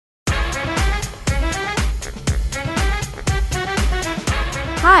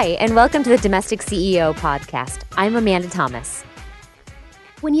Hi, and welcome to the Domestic CEO podcast. I'm Amanda Thomas.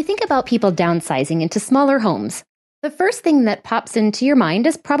 When you think about people downsizing into smaller homes, the first thing that pops into your mind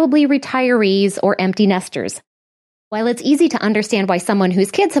is probably retirees or empty nesters. While it's easy to understand why someone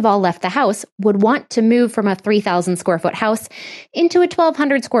whose kids have all left the house would want to move from a 3,000 square foot house into a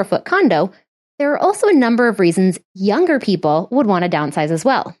 1,200 square foot condo, there are also a number of reasons younger people would want to downsize as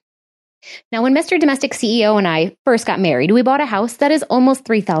well. Now, when Mr. Domestic CEO and I first got married, we bought a house that is almost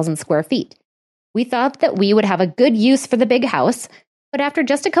 3,000 square feet. We thought that we would have a good use for the big house, but after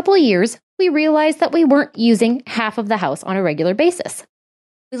just a couple of years, we realized that we weren't using half of the house on a regular basis.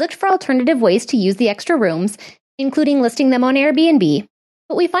 We looked for alternative ways to use the extra rooms, including listing them on Airbnb,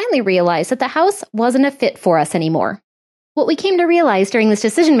 but we finally realized that the house wasn't a fit for us anymore. What we came to realize during this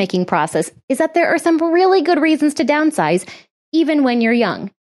decision-making process is that there are some really good reasons to downsize, even when you're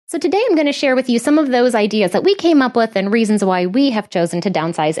young. So today I'm going to share with you some of those ideas that we came up with and reasons why we have chosen to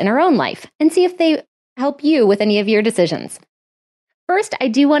downsize in our own life, and see if they help you with any of your decisions. First, I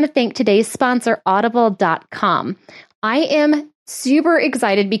do want to thank today's sponsor, Audible.com. I am super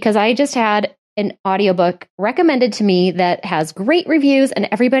excited because I just had an audiobook recommended to me that has great reviews, and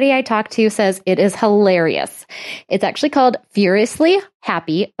everybody I talk to says it is hilarious. It's actually called Furiously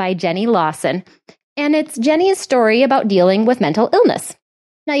Happy by Jenny Lawson, and it's Jenny's story about dealing with mental illness.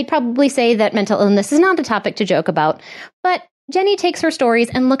 Now, you'd probably say that mental illness is not a topic to joke about, but Jenny takes her stories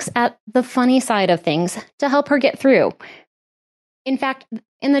and looks at the funny side of things to help her get through. In fact,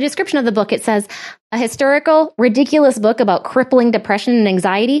 in the description of the book, it says, a hysterical, ridiculous book about crippling depression and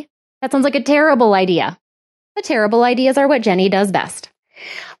anxiety. That sounds like a terrible idea. The terrible ideas are what Jenny does best.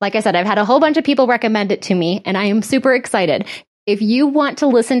 Like I said, I've had a whole bunch of people recommend it to me, and I am super excited. If you want to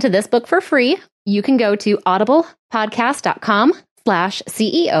listen to this book for free, you can go to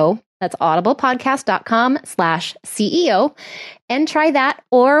audiblepodcast.com/CEO. That's audiblepodcast.com/CEO, and try that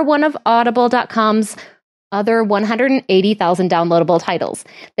or one of audible.com's other 180,000 downloadable titles.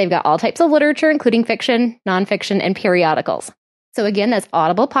 They've got all types of literature, including fiction, nonfiction, and periodicals. So again, that's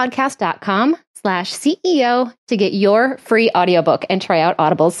audiblepodcast.com/CEO to get your free audiobook and try out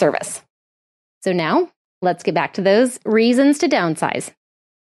Audible's service. So now, let's get back to those reasons to downsize.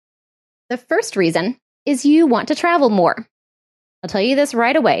 The first reason is you want to travel more. I'll tell you this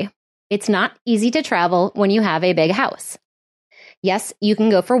right away. It's not easy to travel when you have a big house. Yes, you can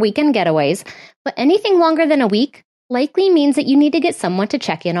go for weekend getaways, but anything longer than a week likely means that you need to get someone to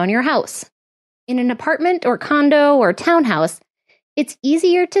check in on your house. In an apartment or condo or townhouse, it's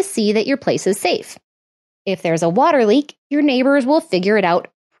easier to see that your place is safe. If there's a water leak, your neighbors will figure it out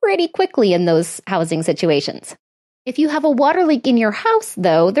pretty quickly in those housing situations. If you have a water leak in your house,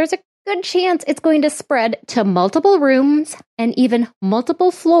 though, there's a good chance it's going to spread to multiple rooms and even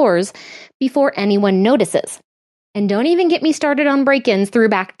multiple floors before anyone notices. And don't even get me started on break-ins through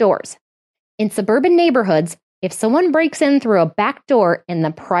back doors. In suburban neighborhoods, if someone breaks in through a back door in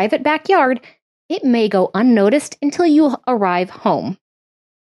the private backyard, it may go unnoticed until you arrive home.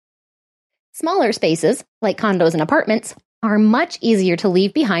 Smaller spaces, like condos and apartments, are much easier to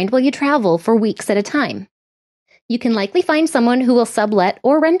leave behind while you travel for weeks at a time. You can likely find someone who will sublet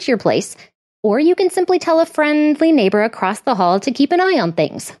or rent your place, or you can simply tell a friendly neighbor across the hall to keep an eye on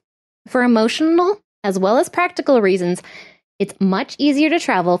things. For emotional as well as practical reasons, it's much easier to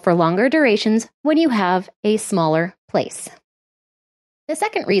travel for longer durations when you have a smaller place. The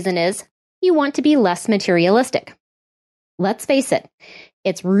second reason is you want to be less materialistic. Let's face it,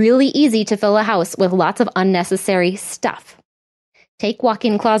 it's really easy to fill a house with lots of unnecessary stuff. Take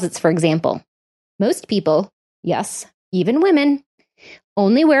walk-in closets, for example. Most people, yes, even women,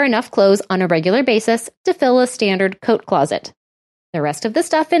 only wear enough clothes on a regular basis to fill a standard coat closet. The rest of the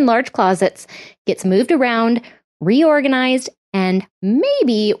stuff in large closets gets moved around, reorganized, and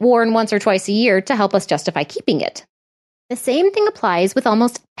maybe worn once or twice a year to help us justify keeping it. The same thing applies with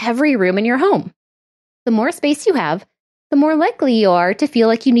almost every room in your home. The more space you have, the more likely you are to feel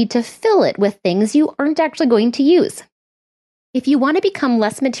like you need to fill it with things you aren't actually going to use. If you want to become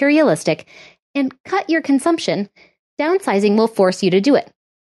less materialistic and cut your consumption, downsizing will force you to do it.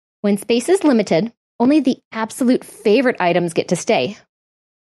 When space is limited, only the absolute favorite items get to stay.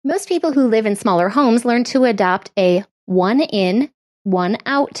 Most people who live in smaller homes learn to adopt a one in, one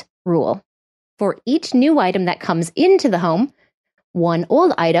out rule. For each new item that comes into the home, one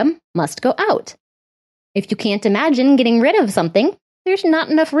old item must go out. If you can't imagine getting rid of something, there's not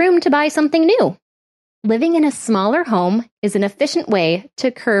enough room to buy something new. Living in a smaller home is an efficient way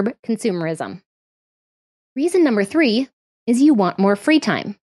to curb consumerism. Reason number 3 is you want more free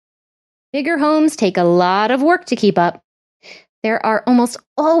time. Bigger homes take a lot of work to keep up. There are almost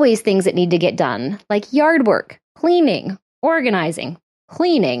always things that need to get done, like yard work, cleaning, organizing,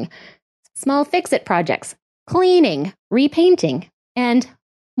 cleaning, small fix-it projects, cleaning, repainting, and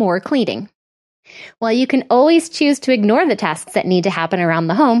more cleaning. While you can always choose to ignore the tasks that need to happen around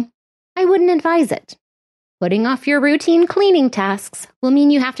the home, I wouldn't advise it. Putting off your routine cleaning tasks will mean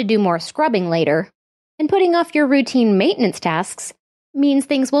you have to do more scrubbing later, and putting off your routine maintenance tasks means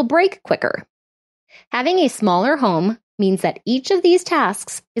things will break quicker. Having a smaller home means that each of these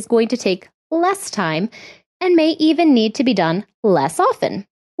tasks is going to take less time and may even need to be done less often,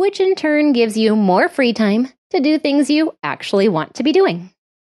 which in turn gives you more free time to do things you actually want to be doing.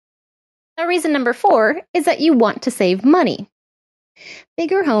 Now, reason number 4 is that you want to save money.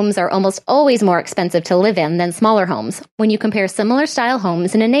 Bigger homes are almost always more expensive to live in than smaller homes when you compare similar style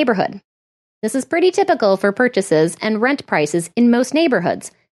homes in a neighborhood. This is pretty typical for purchases and rent prices in most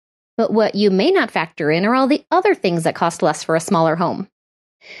neighborhoods. But what you may not factor in are all the other things that cost less for a smaller home.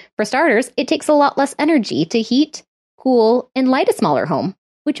 For starters, it takes a lot less energy to heat, cool, and light a smaller home,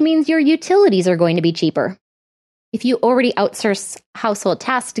 which means your utilities are going to be cheaper. If you already outsource household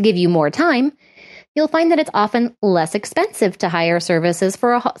tasks to give you more time, you'll find that it's often less expensive to hire services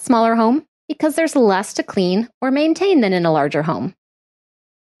for a smaller home because there's less to clean or maintain than in a larger home.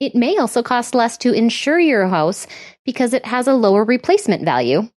 It may also cost less to insure your house because it has a lower replacement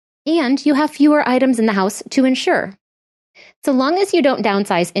value, and you have fewer items in the house to insure. So long as you don't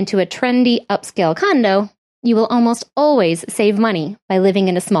downsize into a trendy upscale condo, you will almost always save money by living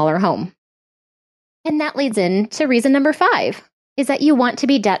in a smaller home. And that leads into reason number 5, is that you want to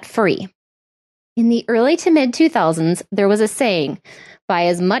be debt-free. In the early to mid-2000s, there was a saying, buy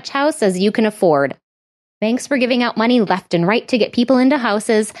as much house as you can afford. Banks were giving out money left and right to get people into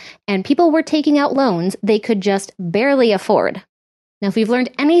houses, and people were taking out loans they could just barely afford. Now, if we've learned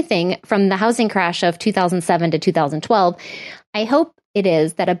anything from the housing crash of 2007 to 2012, I hope it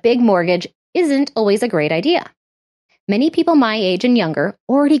is that a big mortgage isn't always a great idea. Many people my age and younger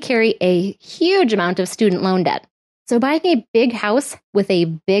already carry a huge amount of student loan debt. So buying a big house with a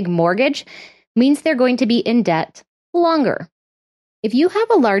big mortgage means they're going to be in debt longer. If you have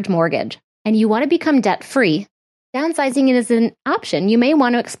a large mortgage and you want to become debt-free, downsizing is an option you may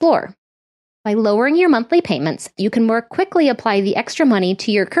want to explore. By lowering your monthly payments, you can more quickly apply the extra money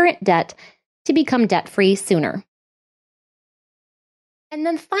to your current debt to become debt-free sooner. And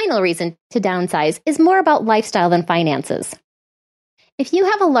then the final reason to downsize is more about lifestyle than finances. If you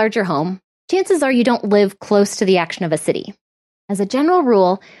have a larger home, chances are you don't live close to the action of a city. As a general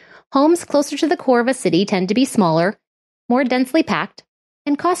rule, homes closer to the core of a city tend to be smaller, more densely packed,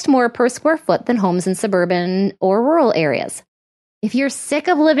 and cost more per square foot than homes in suburban or rural areas. If you're sick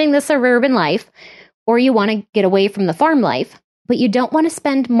of living the suburban life, or you want to get away from the farm life, but you don't want to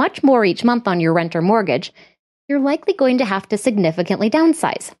spend much more each month on your rent or mortgage, you're likely going to have to significantly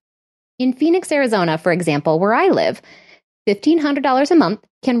downsize. In Phoenix, Arizona, for example, where I live, $1,500 a month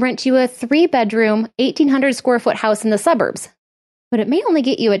can rent you a 3-bedroom, 1,800 square foot house in the suburbs, but it may only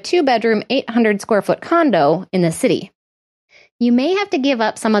get you a 2-bedroom, 800 square foot condo in the city. You may have to give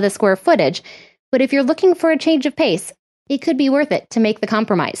up some of the square footage, but if you're looking for a change of pace, it could be worth it to make the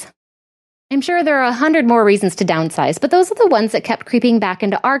compromise. I'm sure there are 100 more reasons to downsize, but those are the ones that kept creeping back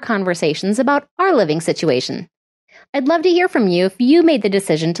into our conversations about our living situation. I'd love to hear from you if you made the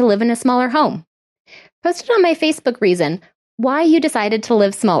decision to live in a smaller home. Post it on my Facebook reason why you decided to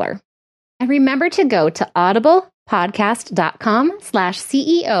live smaller. And remember to go to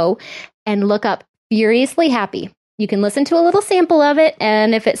audiblepodcast.com/CEO and look up Furiously Happy. You can listen to a little sample of it,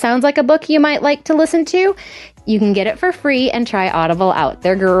 and if it sounds like a book you might like to listen to, you can get it for free and try Audible out.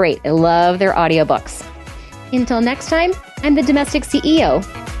 They're great. I love their audiobooks. Until next time, I'm the Domestic CEO,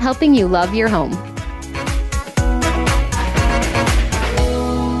 helping you love your home.